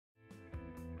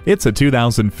It's a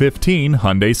 2015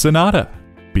 Hyundai Sonata.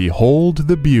 Behold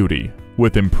the beauty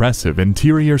with impressive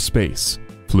interior space,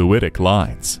 fluidic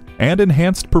lines, and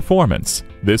enhanced performance.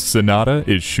 This Sonata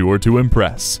is sure to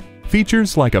impress.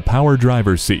 Features like a power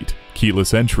driver's seat,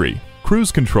 keyless entry,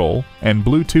 cruise control, and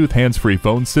Bluetooth hands-free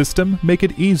phone system make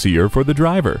it easier for the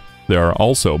driver. There are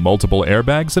also multiple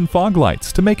airbags and fog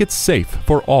lights to make it safe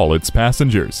for all its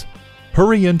passengers.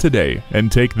 Hurry in today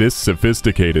and take this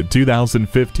sophisticated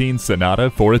 2015 Sonata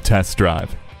for a test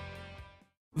drive.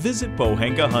 Visit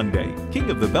Pohanka Hyundai, King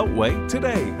of the Beltway,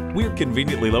 today. We're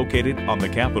conveniently located on the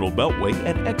Capitol Beltway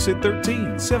at Exit 13,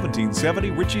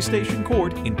 1770 Ritchie Station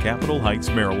Court in Capitol Heights,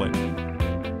 Maryland.